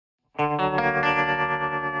In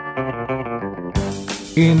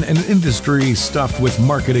an industry stuffed with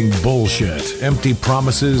marketing bullshit, empty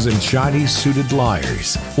promises, and shiny-suited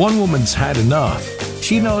liars, one woman's had enough.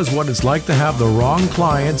 She knows what it's like to have the wrong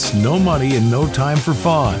clients, no money, and no time for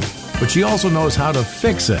fun. But she also knows how to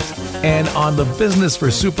fix it. And on the Business for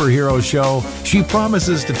Superheroes show, she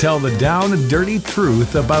promises to tell the down and dirty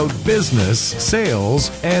truth about business, sales,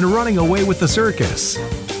 and running away with the circus.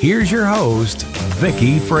 Here's your host,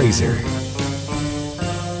 Vicky Fraser.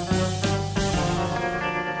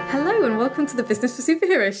 Welcome to the Business for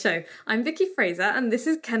Superheroes show. I'm Vicky Fraser and this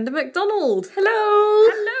is Kenda Macdonald. Hello!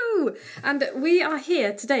 Hello! And we are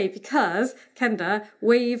here today because, Kenda,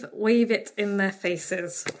 wave it in their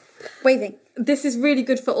faces. Waving. This is really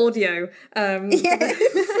good for audio. Yes.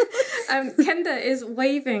 Kenda is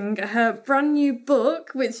waving her brand new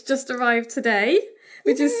book, which just arrived today,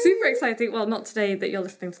 which is super exciting. Well, not today that you're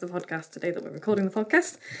listening to the podcast, today that we're recording the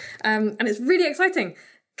podcast. And it's really exciting.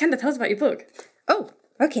 Kenda, tell us about your book. Oh,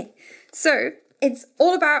 okay. So it's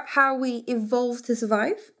all about how we evolve to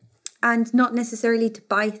survive and not necessarily to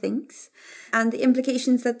buy things, and the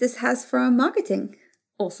implications that this has for our marketing.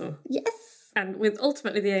 Awesome. Yes. And with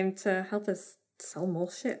ultimately the aim to help us sell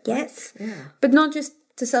more shit. Yes. Right? Yeah. But not just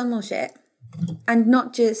to sell more shit and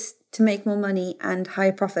not just to make more money and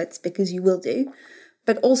higher profits, because you will do,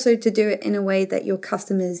 but also to do it in a way that your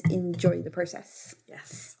customers enjoy the process.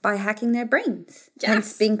 Yes. By hacking their brains. Yes.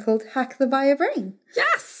 Hence being called Hack the Buyer Brain.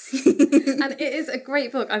 Yes. And it is a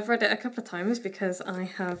great book. I've read it a couple of times because I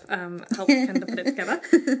have helped Kenda put it together.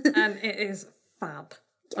 And it is fab.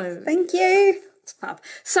 Thank you. It's fab.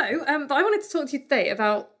 So, but I wanted to talk to you today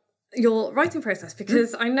about your writing process,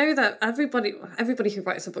 because I know that everybody who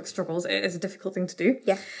writes a book struggles. It is a difficult thing to do.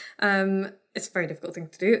 Yeah. It's a very difficult thing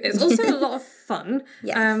to do. It's also a lot of fun.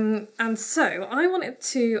 Yes. And so I wanted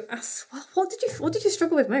to ask, well, what did you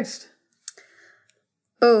struggle with most?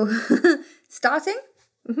 Oh, starting.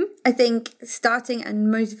 Mm-hmm. I think starting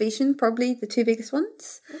and motivation, probably the two biggest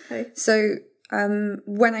ones. Okay. So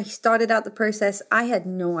when I started out the process, I had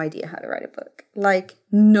no idea how to write a book. Like,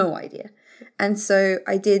 no idea. And so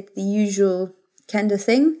I did the usual Kenda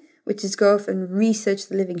thing, which is go off and research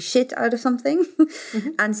the living shit out of something. Mm-hmm.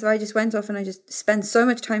 And so I just went off and I just spent so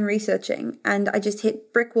much time researching, and I just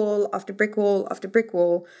hit brick wall after brick wall after brick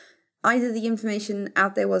wall. Either the information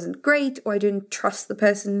out there wasn't great, or I didn't trust the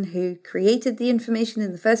person who created the information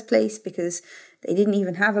in the first place because they didn't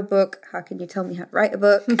even have a book. How can you tell me how to write a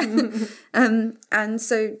book? And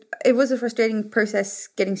so it was a frustrating process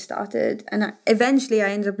getting started. And eventually I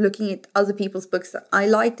ended up looking at other people's books that I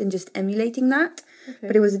liked and just emulating that. Okay.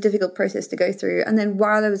 But it was a difficult process to go through. And then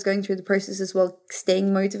while I was going through the process as well,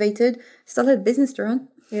 staying motivated, I still had a business to run.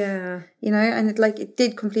 Yeah. You know, and it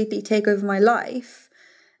did completely take over my life.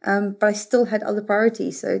 But I still had other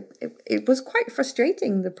priorities, so it was quite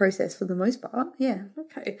frustrating, the process, for the most part. Yeah.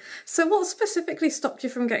 Okay. So what specifically stopped you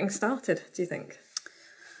from getting started, do you think?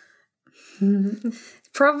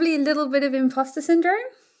 Probably a little bit of imposter syndrome.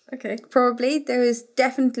 Okay. Probably. There was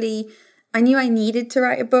definitely... I knew I needed to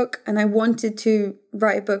write a book, and I wanted to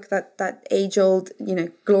write a book that age-old,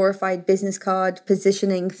 glorified business card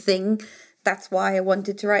positioning thing. That's why I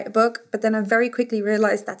wanted to write a book. But then I very quickly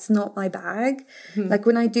realized that's not my bag. Mm-hmm. Like,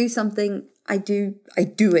 when I do something, I do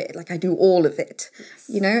it. Like, I do all of it,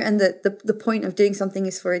 yes. And the point of doing something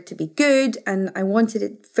is for it to be good. And I wanted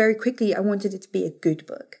it very quickly. I wanted it to be a good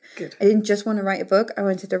book. Good. I didn't just want to write a book. I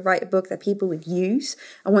wanted to write a book that people would use.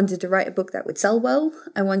 I wanted to write a book that would sell well.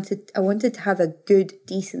 I wanted to have a good,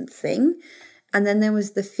 decent thing. And then there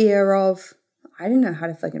was the fear of, I don't know how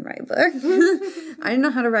to fucking write a book. I don't know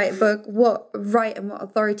how to write a book. What right and what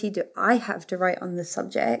authority do I have to write on the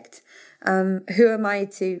subject? Who am I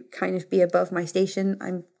to kind of be above my station?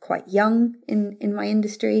 I'm quite young in my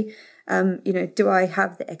industry. Do I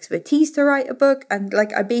have the expertise to write a book? And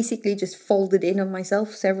I basically just folded in on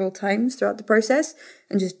myself several times throughout the process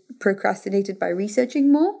and just procrastinated by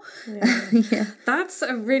researching more. Yeah. Yeah. That's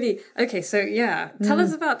a really... Okay, so yeah, tell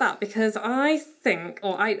us about that, because I think,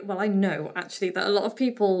 I know actually that a lot of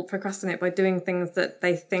people procrastinate by doing things that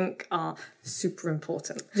they think are super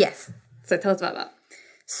important. Yes. So tell us about that.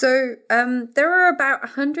 So there are about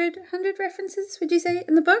 100 references, would you say,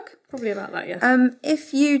 in the book? Probably about that, yeah.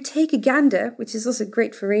 If you take a gander, which is also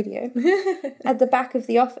great for radio, at the back of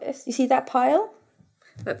the office, you see that pile?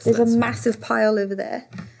 There's a massive pile over there.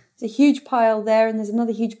 There's a huge pile there, and there's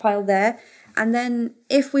another huge pile there. And then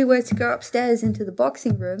if we were to go upstairs into the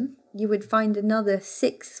boxing room, you would find another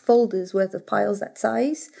 6 folders worth of piles that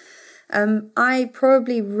size. I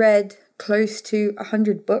probably read close to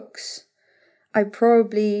 100 books. I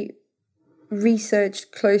probably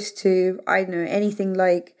researched close to, I don't know, anything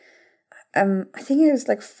like I think it was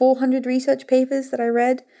like 400 research papers that I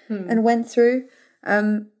read and went through.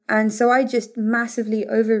 And so I just massively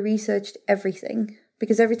over-researched everything,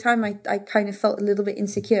 because every time I kind of felt a little bit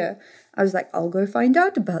insecure, I was like, I'll go find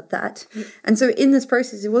out about that. And so in this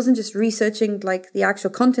process, it wasn't just researching like the actual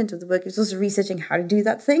content of the book, it was also researching how to do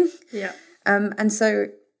that thing. Yeah. And so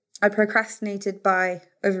I procrastinated by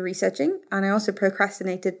over-researching, and I also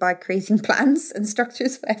procrastinated by creating plans and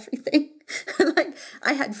structures for everything. Like,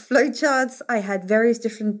 I had flowcharts, I had various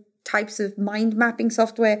different types of mind mapping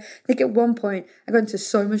software. I think at one point I got into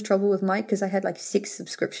so much trouble with Mike because I had like 6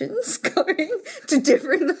 subscriptions going to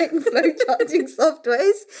different like flowcharting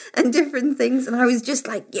softwares and different things, and I was just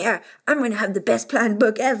like, yeah, I'm going to have the best planned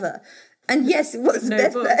book ever. And yes, it was the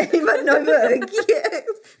best plan, but no book. Yeah,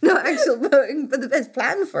 no actual book, but the best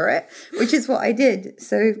plan for it, which is what I did.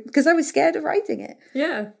 So, because I was scared of writing it.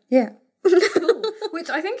 Yeah. Yeah. Cool. Which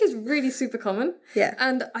I think is really super common. Yeah.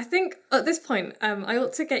 And I think at this point, I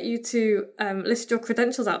ought to get you to list your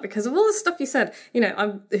credentials out, because of all the stuff you said. You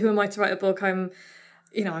know, who am I to write a book? I'm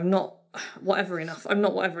not whatever enough. I'm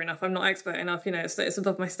not whatever enough. I'm not expert enough. You know, it's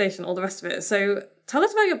above my station, all the rest of it. So tell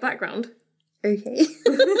us about your background. Okay.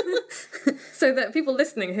 So that people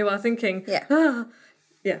listening who are thinking, yeah.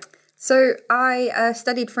 So I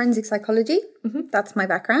studied forensic psychology. That's my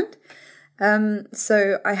background.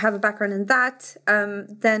 So I have a background in that.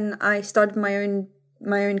 Then I started my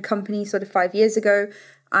own company sort of 5 years ago.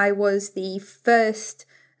 I was the first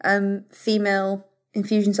female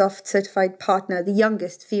Infusionsoft certified partner, the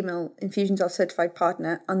youngest female Infusionsoft certified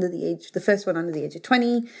partner the first one under the age of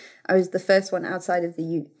 20. I was the first one outside of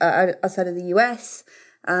the US.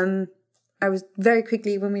 I was very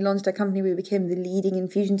quickly, when we launched our company, we became the leading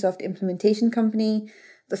Infusionsoft implementation company,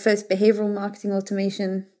 the first behavioral marketing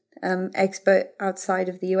automation expert outside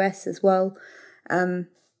of the US as well.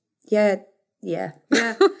 Yeah.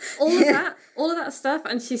 All of that stuff,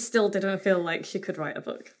 and she still didn't feel like she could write a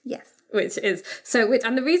book. Yes.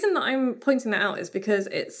 And the reason that I'm pointing that out is because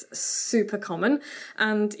it's super common,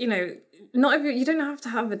 and you know, you don't have to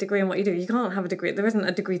have a degree in what you do. You can't have a degree. There isn't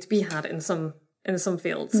a degree to be had in some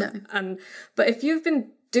fields. No. But if you've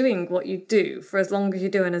been doing what you do for as long as you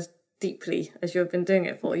do and as deeply as you've been doing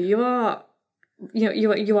it for, you are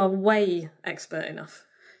way expert enough.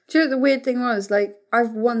 Do you know what the weird thing was? Like,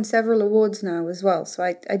 I've won several awards now as well, so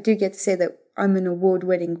I do get to say that I'm an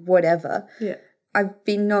award-winning whatever. Yeah. I've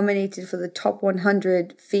been nominated for the top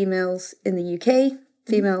 100 females in the UK,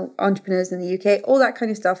 female entrepreneurs in the UK, all that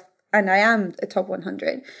kind of stuff, and I am a top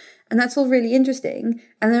 100. And that's all really interesting.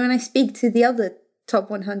 And then when I speak to the other top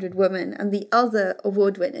 100 women and the other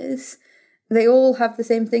award winners, they all have the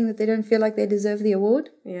same thing, that they don't feel like they deserve the award.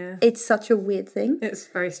 Yeah. It's such a weird thing. It's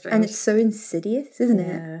very strange. And it's so insidious, isn't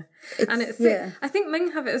it? Yeah. I think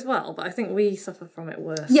men have it as well, but I think we suffer from it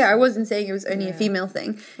worse. Yeah, I wasn't saying it was only a female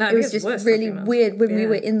thing. No, it was just really weird when we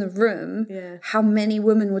were in the room, how many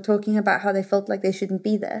women were talking about how they felt like they shouldn't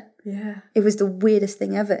be there. Yeah. It was the weirdest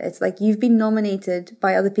thing ever. It's like, you've been nominated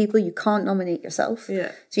by other people, you can't nominate yourself.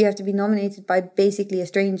 Yeah. So you have to be nominated by basically a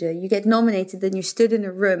stranger. You get nominated, then you're stood in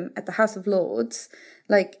a room at the House of Lords,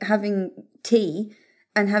 like having tea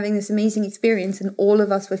and having this amazing experience, and all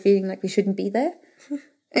of us were feeling like we shouldn't be there.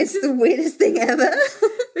 It's the weirdest thing ever.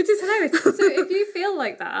 Which is hilarious. So if you feel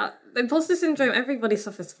like that, imposter syndrome, everybody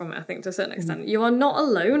suffers from it, I think, to a certain extent. You are not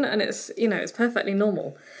alone, and it's perfectly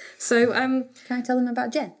normal. So can I tell them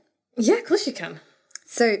about Jen? Yeah, of course you can.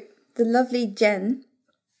 So the lovely Jen,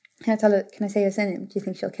 can I say her surname? Do you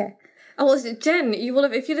think she'll care? Oh, well, Jen, you will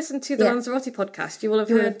have, if you listen to the Lanzarote podcast, you will have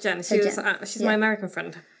heard Jen. She's my American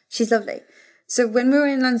friend. She's lovely. So when we were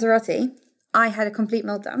in Lanzarote, I had a complete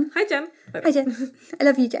meltdown. Hi, Jen. Hi, Jen. I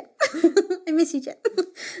love you, Jen. I miss you, Jen.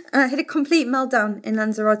 I had a complete meltdown in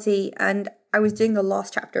Lanzarote, and I was doing the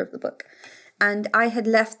last chapter of the book. And I had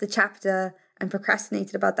left the chapter and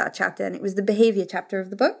procrastinated about that chapter, and it was the behavior chapter of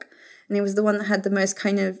the book. And it was the one that had the most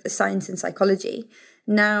kind of science and psychology.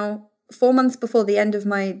 Now, 4 months before the end of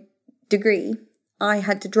my degree, I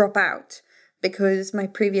had to drop out because my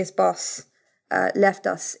previous boss left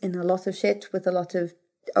us in a lot of shit with a lot of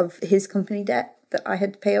his company debt that I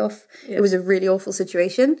had to pay off. Yeah. It was a really awful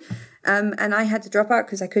situation. And I had to drop out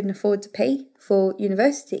because I couldn't afford to pay for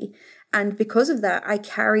university. And because of that, I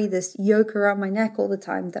carry this yoke around my neck all the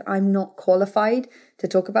time that I'm not qualified to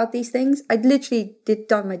talk about these things. I'd literally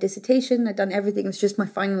done my dissertation. I'd done everything. It was just my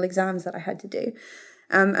final exams that I had to do.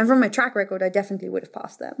 And from my track record, I definitely would have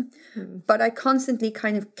passed them. But I constantly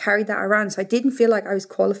kind of carried that around. So I didn't feel like I was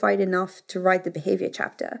qualified enough to write the behavior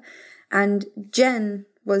chapter. And Jen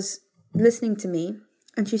was listening to me,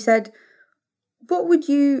 and she said, what would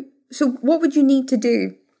you need to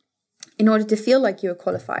do in order to feel like you were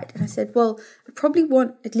qualified. And I said, well, I probably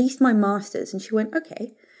want at least my master's. And she went,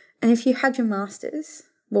 okay. And if you had your master's,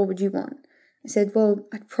 what would you want? I said, well,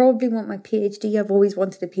 I'd probably want my PhD. I've always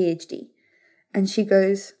wanted a PhD. And she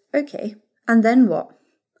goes, okay. And then what?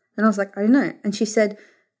 And I was like, I don't know. And she said,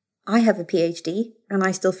 I have a PhD and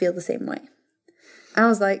I still feel the same way. And I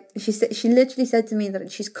was like, she literally said to me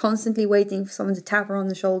that she's constantly waiting for someone to tap her on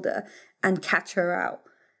the shoulder and catch her out.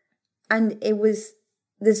 And it was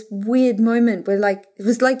this weird moment where like, it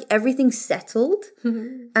was like everything settled.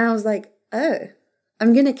 And I was like, oh,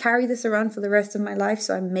 I'm going to carry this around for the rest of my life.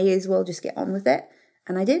 So I may as well just get on with it.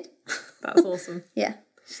 And I did. That's awesome. Yeah.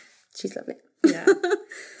 She's lovely. Yeah.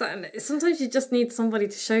 Sometimes you just need somebody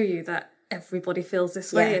to show you that everybody feels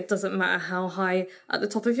this way. Yeah. It doesn't matter how high at the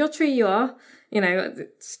top of your tree you are. The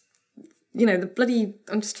bloody...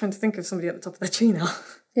 I'm just trying to think of somebody at the top of their tree now.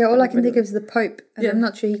 Yeah, all I can think of is the Pope. And Yeah. I'm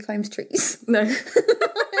not sure he climbs trees. No.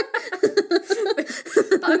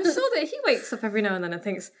 But I'm sure that he wakes up every now and then and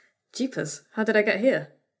thinks, jeepers, how did I get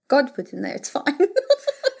here? God put him there, it's fine.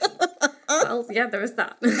 Well, yeah, there is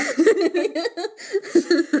that.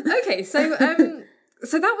 Okay, so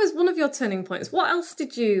that was one of your turning points. What else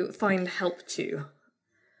did you find helped you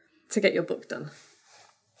to get your book done?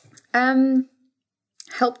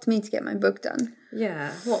 Helped me to get my book done.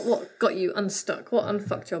 Yeah. What got you unstuck? What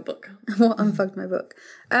unfucked your book? What unfucked my book?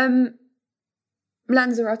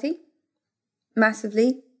 Lanzarote,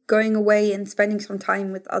 massively. Going away and spending some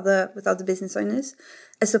time with other business owners,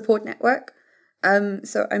 a support network.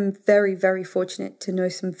 So I'm very, very fortunate to know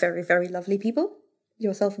some very, very lovely people,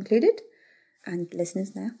 yourself included, and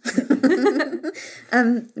listeners now.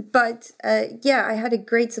 But I had a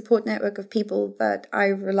great support network of people that I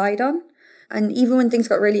relied on. And even when things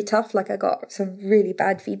got really tough, like I got some really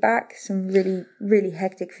bad feedback, some really, really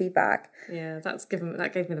hectic feedback. Yeah, that gave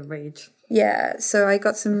me the rage. Yeah, so I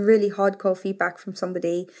got some really hardcore feedback from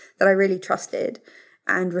somebody that I really trusted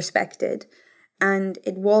and respected. And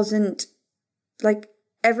it wasn't like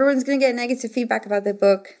everyone's going to get negative feedback about their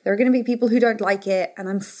book. There are going to be people who don't like it, and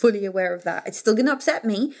I'm fully aware of that. It's still going to upset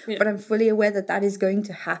me, but I'm fully aware that that is going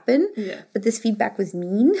to happen. Yeah. But this feedback was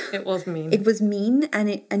mean. It was mean. It was mean, and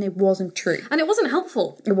it wasn't true. And it wasn't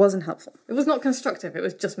helpful. It wasn't helpful. It was not constructive. It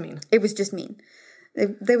was just mean. It was just mean.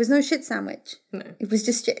 There was no shit sandwich. No. It was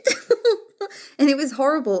just shit. And it was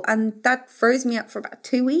horrible. And that froze me up for about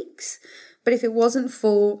 2 weeks. But if it wasn't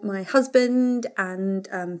for my husband and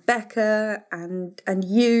Becca and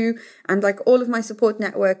you and like all of my support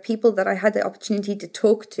network, people that I had the opportunity to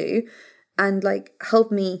talk to and like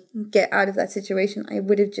help me get out of that situation, I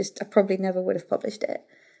probably never would have published it.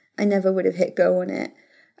 I never would have hit go on it.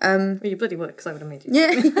 Well, you bloody would, because I would have made you. Yeah.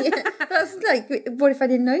 That's like, what if I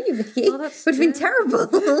didn't know you, Vicky? Oh, that's would have been terrible.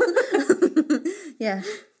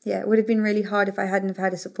 Yeah, it would have been really hard if I hadn't have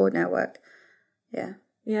had a support network. Yeah.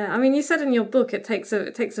 Yeah, I mean, you said in your book it takes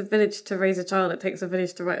a village to raise a child. It takes a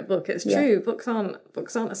village to write a book. It's true. Books aren't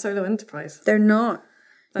a solo enterprise. They're not.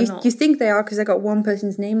 They're not. You think they are because they got one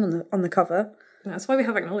person's name on the cover. That's why we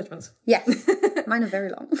have acknowledgements. Yes, mine are very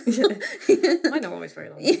long. Mine are always very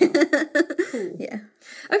long. Cool. Yeah.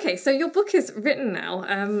 Okay, so your book is written now.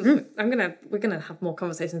 We're gonna have more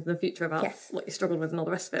conversations in the future about what you struggled with and all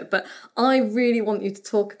the rest of it. But I really want you to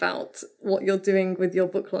talk about what you're doing with your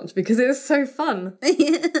book launch because it is so fun.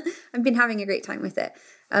 I've been having a great time with it.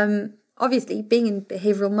 Obviously, being in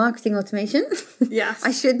behavioural marketing automation, yes,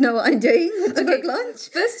 I should know what I'm doing with the book launch.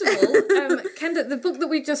 First of all, Kenda, the book that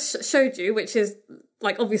we just showed you, which is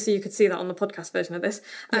like obviously you could see that on the podcast version of this.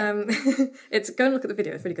 It's go and look at the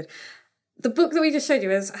video; it's really good. The book that we just showed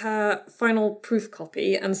you is her final proof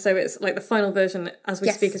copy, and so it's like the final version as we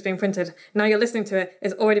speak is being printed. Now you're listening to it;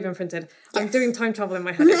 it's already been printed. Yes. I'm doing time travel in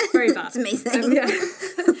my head. It's very bad. It's amazing.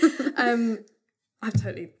 I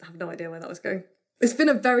totally have no idea where that was going. It's been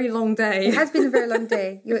a very long day. It has been a very long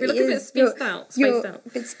day. If you look a bit spaced out.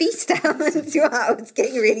 It's spaced out. Wow, it's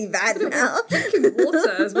getting really bad now. Drinking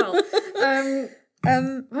water as well. The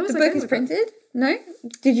book is printed? No?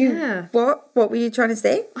 Did you? Yeah. What were you trying to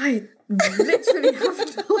say? I literally have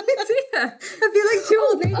no idea. I feel like too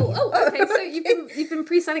old. Okay. So you've been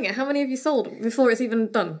pre-selling it. How many have you sold before it's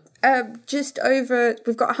even done? Just over.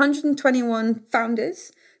 We've got 121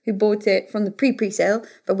 founders who bought it from the pre-sale,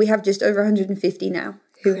 but we have just over 150 now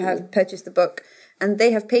who have purchased the book, and they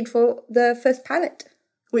have paid for the first pallet.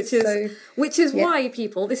 Which is why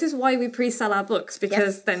people, this is why we pre-sell our books,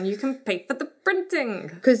 because then you can pay for the printing.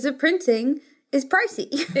 Because the printing is pricey.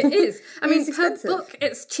 It is. I mean, per book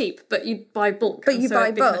it's cheap, but you buy bulk. But you buy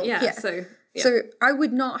bulk. Yeah. So I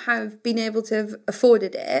would not have been able to have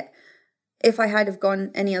afforded it if I had have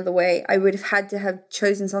gone any other way, I would have had to have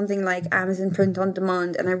chosen something like Amazon print on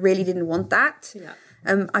demand, and I really didn't want that. Yeah.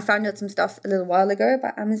 I found out some stuff a little while ago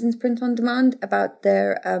about Amazon's print on demand, about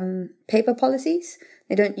their paper policies.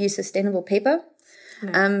 They don't use sustainable paper.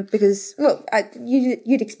 No. Because, well,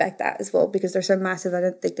 you'd expect that as well, because they're so massive, I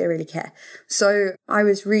don't think they really care. So I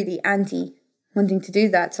was really anti wanting to do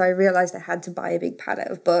that. So I realized I had to buy a big pallet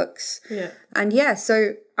of books. Yeah. And yeah,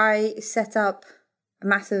 so I set up a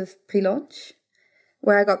massive pre-launch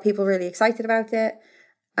where I got people really excited about it.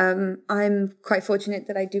 I'm quite fortunate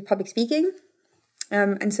that I do public speaking.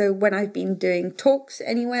 And so when I've been doing talks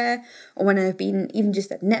anywhere, or when I've been even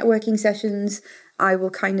just at networking sessions, I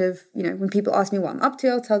will kind of, when people ask me what I'm up to,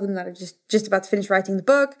 I'll tell them that I'm just about to finish writing the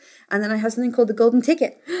book. And then I have something called the golden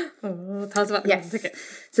ticket. Oh, tell us about the golden ticket.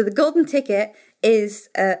 So the golden ticket is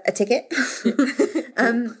a ticket.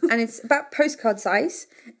 And it's about postcard size.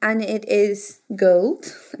 And it is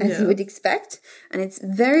gold, as you would expect. And it's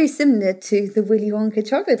very similar to the Willy Wonka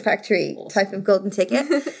Chocolate Factory type of golden ticket.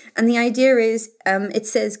 And the idea is it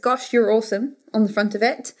says, "Gosh, you're awesome," on the front of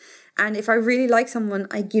it. And if I really like someone,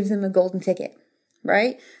 I give them a golden ticket,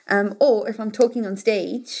 right? Or if I'm talking on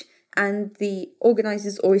stage and the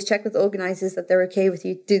organizers always check with the organizers that they're okay with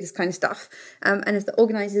you to do this kind of stuff. And if the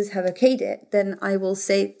organizers have okayed it, then I will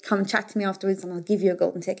say, "Come and chat to me afterwards and I'll give you a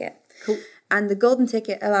golden ticket." Cool. And the golden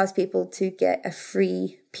ticket allows people to get a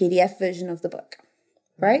free PDF version of the book,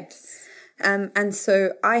 right? Nice. And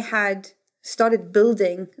so I had started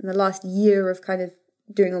building in the last year of kind of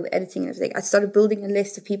doing all the editing and everything. I started building a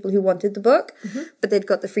list of people who wanted the book, but they'd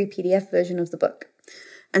got the free PDF version of the book.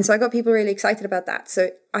 And so I got people really excited about that. So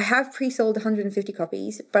I have pre-sold 150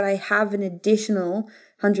 copies, but I have an additional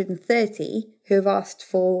 130 who have asked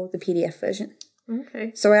for the PDF version.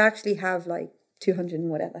 Okay. So I actually have like 200 and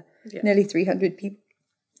whatever, nearly 300 people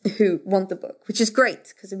who want the book, which is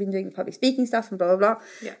great because I've been doing the public speaking stuff and blah, blah, blah.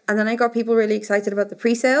 Yeah. And then I got people really excited about the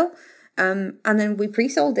pre-sale. And then we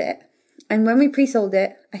pre-sold it. And when we pre-sold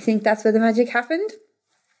it, I think that's where the magic happened.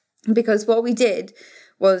 Because what we did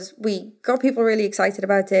was we got people really excited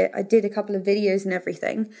about it. I did a couple of videos and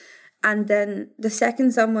everything. And then the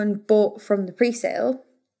second someone bought from the pre-sale,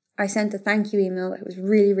 I sent a thank you email that was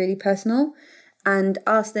really, really personal and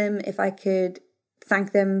asked them if I could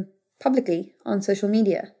thank them publicly on social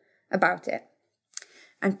media about it.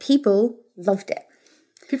 And people loved it.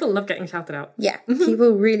 People love getting shouted out. Yeah,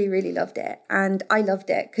 people really, really loved it. And I loved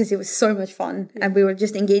it because it was so much fun. Yeah. And we were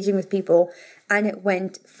just engaging with people. And it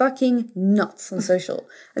went fucking nuts on social.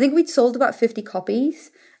 I think we'd sold about 50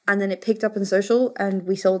 copies. And then it picked up on social. And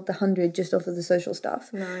we sold the 100 just off of the social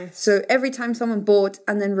stuff. Nice. So every time someone bought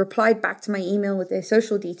and then replied back to my email with their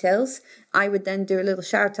social details, I would then do a little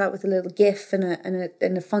shout out with a little GIF and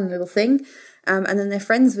a fun little thing. And then their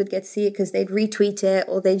friends would get to see it because they'd retweet it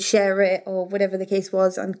or they'd share it or whatever the case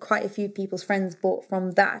was. And quite a few people's friends bought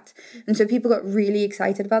from that. And so people got really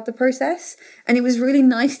excited about the process. And it was really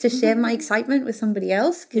nice to share my excitement with somebody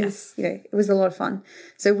else because, it was a lot of fun.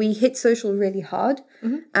 So we hit social really hard.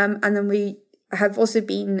 And then we have also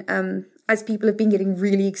been, as people have been getting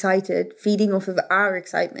really excited, feeding off of our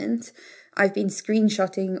excitement, I've been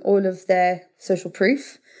screenshotting all of their social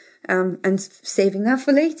proof and saving that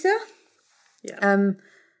for later.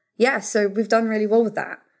 So we've done really well with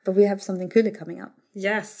that, but we have something cooler coming up.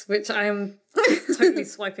 Yes, which I am totally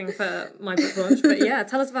swiping for my book launch. But yeah,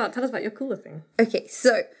 tell us about your cooler thing. Okay,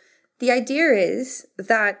 so the idea is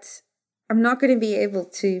that I'm not going to be able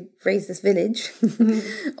to raise this village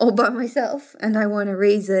all by myself, and I want to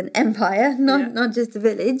raise an empire, not just a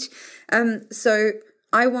village. So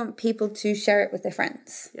I want people to share it with their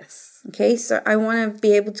friends. Yes. Okay, so I want to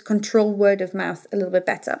be able to control word of mouth a little bit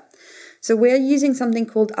better. So we're using something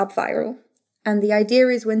called UpViral. And the idea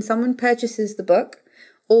is when someone purchases the book,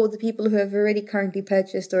 or the people who have already currently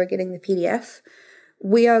purchased or are getting the PDF,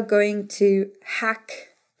 we are going to hack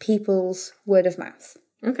people's word of mouth.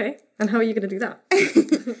 Okay. And how are you going to do that?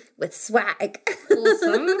 With swag.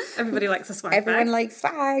 Awesome. Everybody likes a swag Everyone bag. likes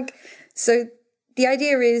swag. So the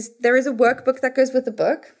idea is there is a workbook that goes with the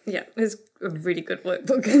book. Yeah, it's a really good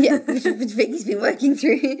workbook. Which Vicky's been working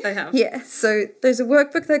through. I have. Yeah, so there's a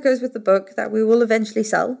workbook that goes with the book that we will eventually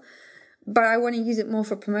sell. But I want to use it more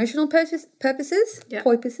for promotional purposes. Yeah.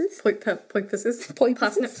 Poipuses. Poipuses.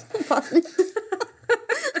 Parsnips. Parsnips.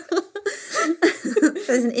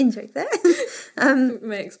 There's an in-joke there.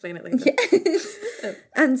 May explain it later. Yes.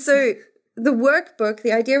 And so the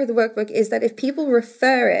idea of the workbook is that if people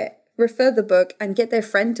refer the book and get their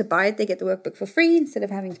friend to buy it, they get the workbook for free instead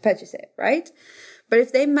of having to purchase it, right? But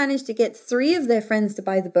if they manage to get 3 of their friends to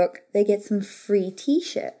buy the book, they get some free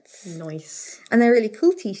t-shirts. Nice. And they're really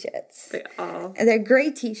cool t-shirts. They are. And they're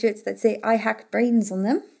great t-shirts that say I hacked brains on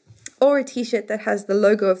them. Or a t-shirt that has the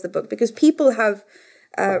logo of the book. Because people have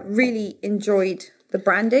really enjoyed the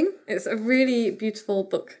branding. It's a really beautiful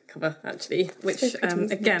book cover, actually, which,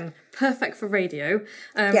 pretty, again, perfect for radio.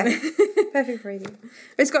 Yeah, perfect for radio.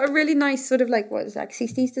 It's got a really nice sort of like, what is that,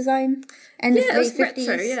 60s design? And Yeah, late it's 50s.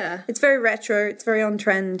 retro, yeah. It's very retro. It's very on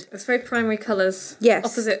trend. It's very primary colours. Yes.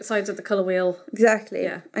 Opposite sides of the colour wheel. Exactly.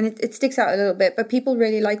 Yeah. And it sticks out a little bit, but people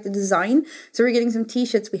really like the design. So we're getting some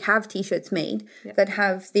t-shirts. We have t-shirts made that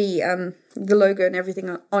have the logo and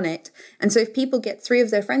everything on it. And so if people get 3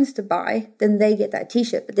 of their friends to buy, then they get that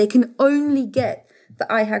t-shirt. But they can only get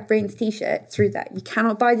the I Hack Brains t-shirt through that. You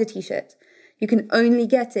cannot buy the t-shirt. You can only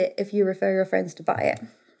get it if you refer your friends to buy it.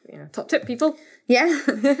 Yeah. Top tip, people.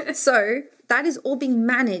 Yeah. So that is all being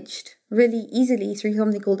managed really easily through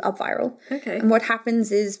something called UpViral. Okay. And what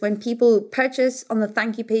happens is when people purchase on the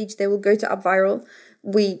thank you page, they will go to UpViral.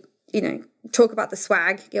 We, talk about the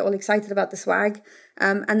swag, get all excited about the swag.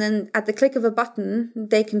 And then at the click of a button,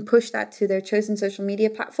 they can push that to their chosen social media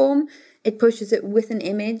platform. It pushes it with an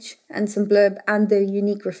image and some blurb and their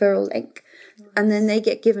unique referral link. And then they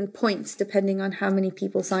get given points depending on how many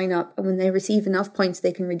people sign up. And when they receive enough points,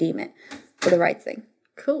 they can redeem it for the right thing.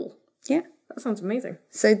 Cool. Yeah. That sounds amazing.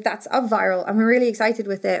 So that's UpViral. I'm really excited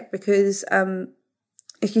with it because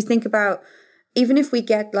if you think about, even if we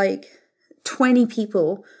get like 20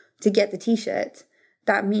 people to get the t-shirt,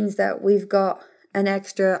 that means that we've got an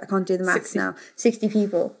extra, I can't do the maths 60. now, 60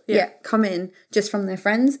 people come in just from their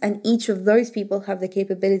friends, and each of those people have the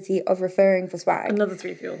capability of referring for swag. Another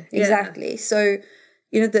 3 people. Exactly. So,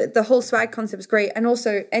 the whole swag concept is great. And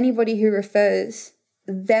also anybody who refers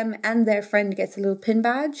them and their friend gets a little pin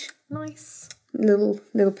badge. Nice. Little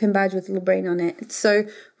pin badge with a little brain on it. So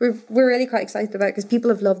we're really quite excited about it because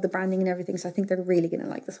people have loved the branding and everything. So I think they're really going to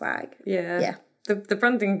like the swag. Yeah. Yeah. The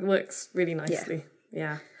branding works really nicely.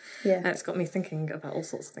 Yeah. Yeah. And it's got me thinking about all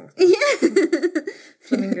sorts of things. Yeah.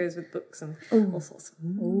 Flamingos with books and all sorts.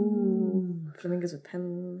 Flamingos with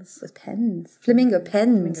pens. With pens. Flamingo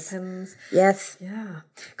pens. Flamingo pens. Yes. Yeah.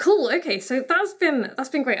 Cool. Okay, so that's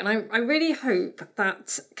been great. And I really hope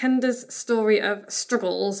that Kenda's story of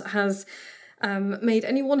struggles has made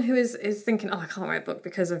anyone who is thinking, I can't write a book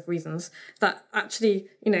because of reasons, that actually,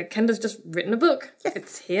 Kenda's just written a book. Yes.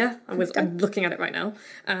 It's here. I'm looking at it right now.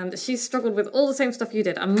 And she's struggled with all the same stuff you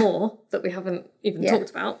did and more that we haven't even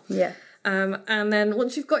talked about. Yeah. And then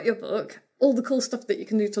once you've got your book, all the cool stuff that you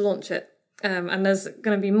can do to launch it. And there's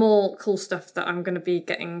going to be more cool stuff that I'm going to be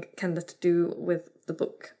getting Kenda to do with the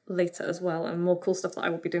book later as well, and more cool stuff that I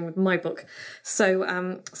will be doing with my book. So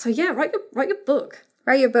yeah, write your book.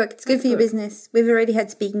 Write your book. It's good for your business. We've already had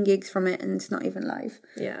speaking gigs from it, and it's not even live.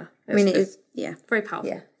 Yeah, I mean, it is. Yeah, very powerful.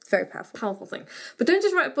 Yeah, it's very powerful. Powerful thing. But don't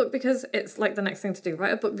just write a book because it's like the next thing to do.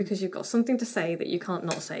 Write a book because you've got something to say that you can't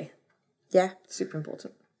not say. Yeah, super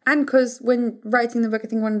important. And because when writing the book, I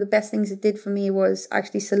think one of the best things it did for me was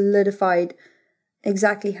actually solidified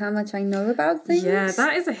exactly how much I know about things. Yeah,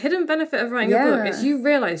 that is a hidden benefit of writing a book, is you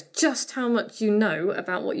realise just how much you know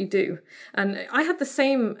about what you do. And I had the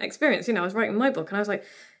same experience, I was writing my book and I was like,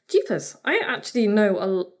 jeepers, I actually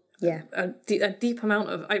know a deep amount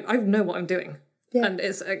of, I know what I'm doing. Yeah. And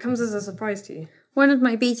it comes as a surprise to you. One of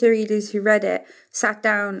my beta readers who read it sat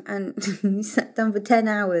down for 10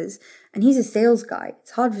 hours, and he's a sales guy.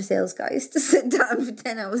 It's hard for sales guys to sit down for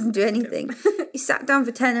 10 hours and do anything. He sat down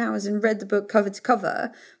for 10 hours and read the book cover to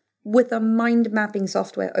cover with a mind mapping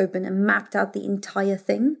software open and mapped out the entire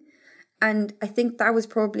thing. And I think that was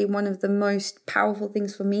probably one of the most powerful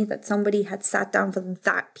things for me, that somebody had sat down for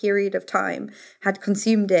that period of time, had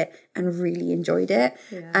consumed it and really enjoyed it.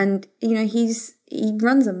 Yeah. And, he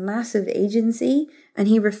runs a massive agency, and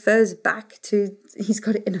he refers back to, he's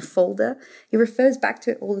got it in a folder. He refers back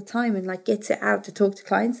to it all the time and gets it out to talk to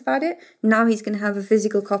clients about it. Now he's going to have a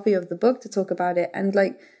physical copy of the book to talk about it. And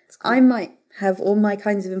cool. I might have all my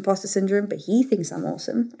kinds of imposter syndrome, but he thinks I'm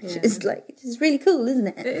awesome. Yeah. It's really cool, isn't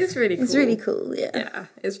it? It is really cool. It's really cool, yeah. Yeah,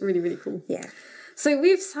 it's really, really cool. Yeah. So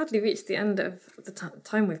we've sadly reached the end of the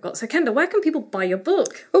time we've got. So Kenda, where can people buy your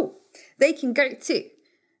book? Oh, they can go to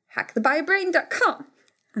hackthebuyerbrain.com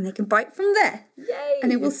and they can buy it from there. Yay!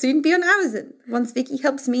 And it will soon be on Amazon once Vicky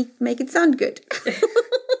helps me make it sound good.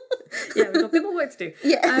 Yeah, we've got a bit more work to do.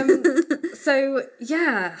 Yeah. So,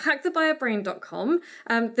 hackthebuyerbrain.com.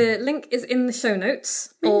 The link is in the show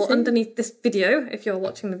notes or underneath this video if you're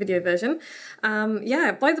watching the video version.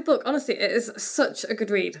 Buy the book. Honestly, it is such a good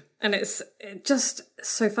read. And it's just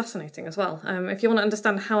so fascinating as well. If you want to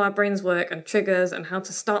understand how our brains work and triggers and how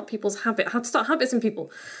to start people's how to start habits in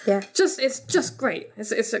people. Yeah. It's just great.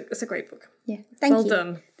 It's a great book. Yeah. Thank you. Well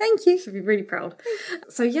done. Thank you. Should be really proud.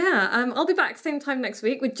 So yeah, I'll be back same time next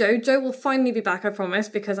week with Joe. Joe will finally be back, I promise,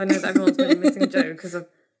 because I know that everyone's been missing Joe because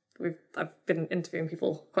I've been interviewing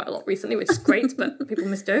people quite a lot recently, which is great, but people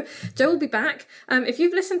miss Joe. Joe will be back. If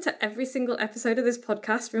you've listened to every single episode of this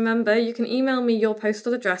podcast, remember, you can email me your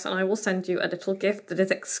postal address and I will send you a little gift that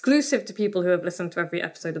is exclusive to people who have listened to every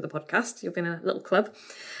episode of the podcast. You'll be in a little club.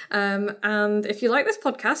 And if you like this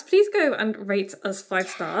podcast, please go and rate us 5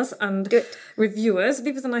 stars and review us.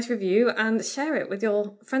 Leave us a nice review and share it with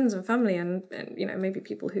your friends and family and maybe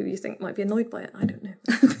people who you think might be annoyed by it. I don't know.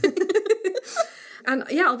 And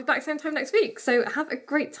yeah, I'll be back same time next week. So have a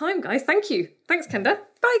great time, guys. Thank you. Thanks, Kenda.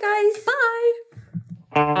 Bye, guys. Bye.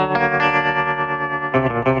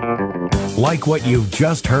 Like what you've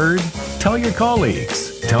just heard? Tell your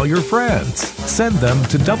colleagues, tell your friends, send them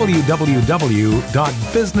to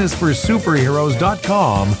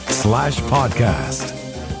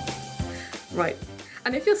www.businessforsuperheroes.com/podcast. Right.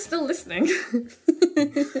 And if you're still listening...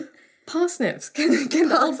 Parsnips.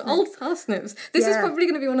 Old parsnips. This is probably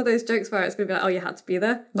going to be one of those jokes where it's going to be like, oh, you had to be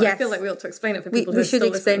there. But I feel like we ought to explain it for people who are still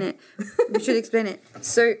listening. We should explain it.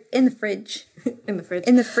 So, in the fridge. In the fridge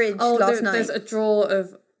last night. There's a drawer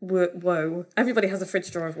of woe. Everybody has a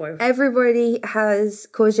fridge drawer of woe. Everybody has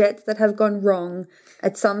courgettes that have gone wrong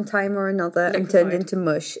at some time or another and turned into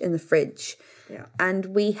mush in the fridge. Yeah. And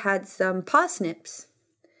we had some parsnips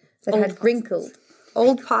that had wrinkled.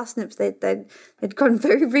 Old parsnips, they'd gone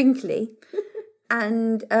very wrinkly.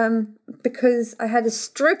 And because I had a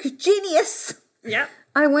stroke of genius,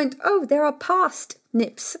 I went, oh, there are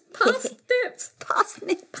parsnips. Parsnips.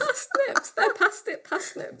 Parsnips. Parsnips. They're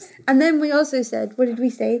parsnips. And then we also said, what did we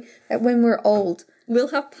say? That when we're old,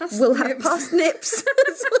 we'll have parsnips. We'll have parsnips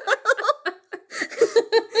as well.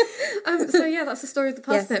 So yeah, that's the story of the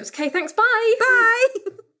parsnips. Okay, thanks. Bye. Bye.